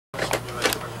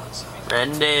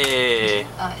Randy,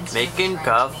 making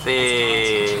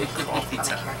coffee. Coffee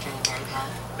time.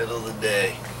 Middle of the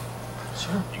day.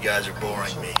 Sure. You guys are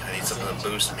boring me. I need something to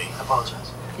boost me. I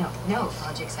apologize. No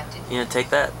apology accepted. You gonna take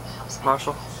that,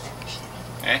 Marshall?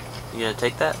 Eh? You gonna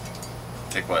take that?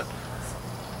 Take what?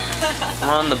 We're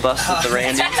on the bus with the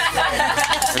Randys,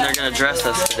 and they're gonna dress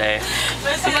us today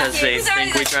because they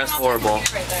think we dress horrible.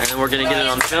 And then we're gonna get it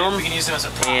on film, and it's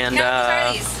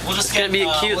gonna be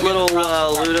a cute little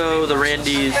Ludo the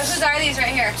Randys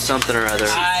something or other.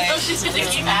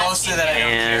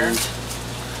 And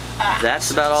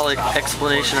that's about all the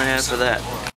explanation I have for that.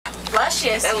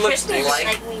 Luscious. That looks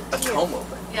like a comb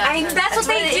over. That's what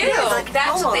they do.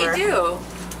 That's what they do.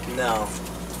 No,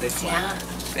 they flat.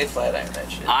 They flat iron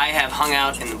that shit. I have hung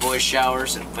out in the boys'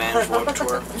 showers at Vans Warped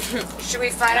Tour. Should we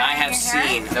flat And I iron have your hair?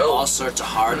 seen all sorts of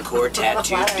hardcore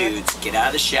tattooed dudes get out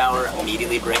of the shower,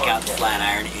 immediately break out the flat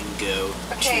iron, and go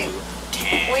Okay. to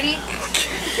town. Wait.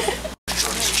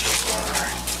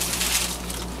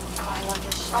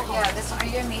 Yeah, this one. Are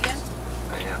you a medium?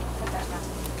 I am.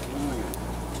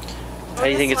 How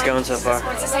do you think it's going so far?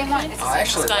 It's the same one. I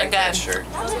actually like that shirt.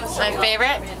 My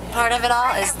favorite part of it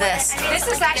all is this. This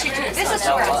is actually good. This is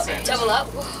double up.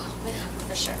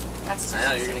 For sure. That's I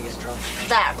know you're gonna get drunk.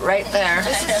 That right there.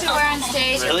 This is to wear on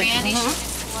stage. Really? Randy.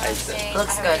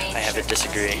 Looks good. I have to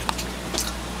disagree.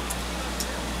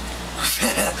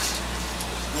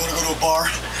 You wanna go to a bar?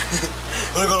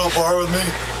 You wanna go to a bar with me?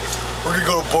 We're gonna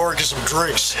go to a bar and get some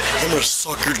drinks. I'm gonna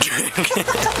suck your dick.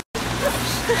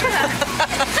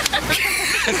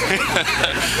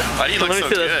 Why do you look Let so me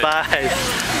see good? those thighs.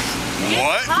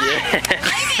 What?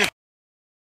 Yeah.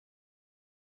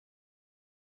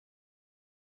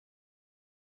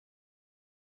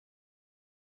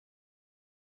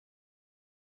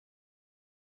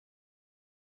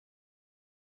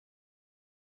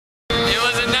 It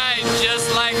was a night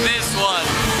just like this one.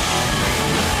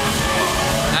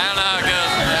 I don't know how it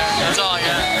goes from there. That's all I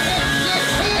got.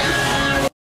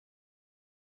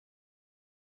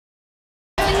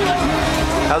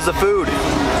 How's the food?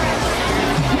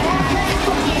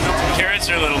 Carrots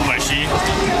are a little mushy.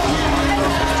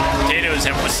 Potatoes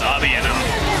have wasabi in them.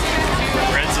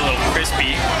 Bread's a little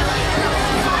crispy.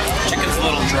 Chicken's a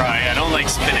little dry. I don't like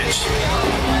spinach.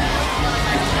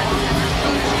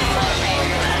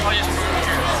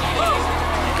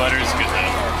 Butter's good.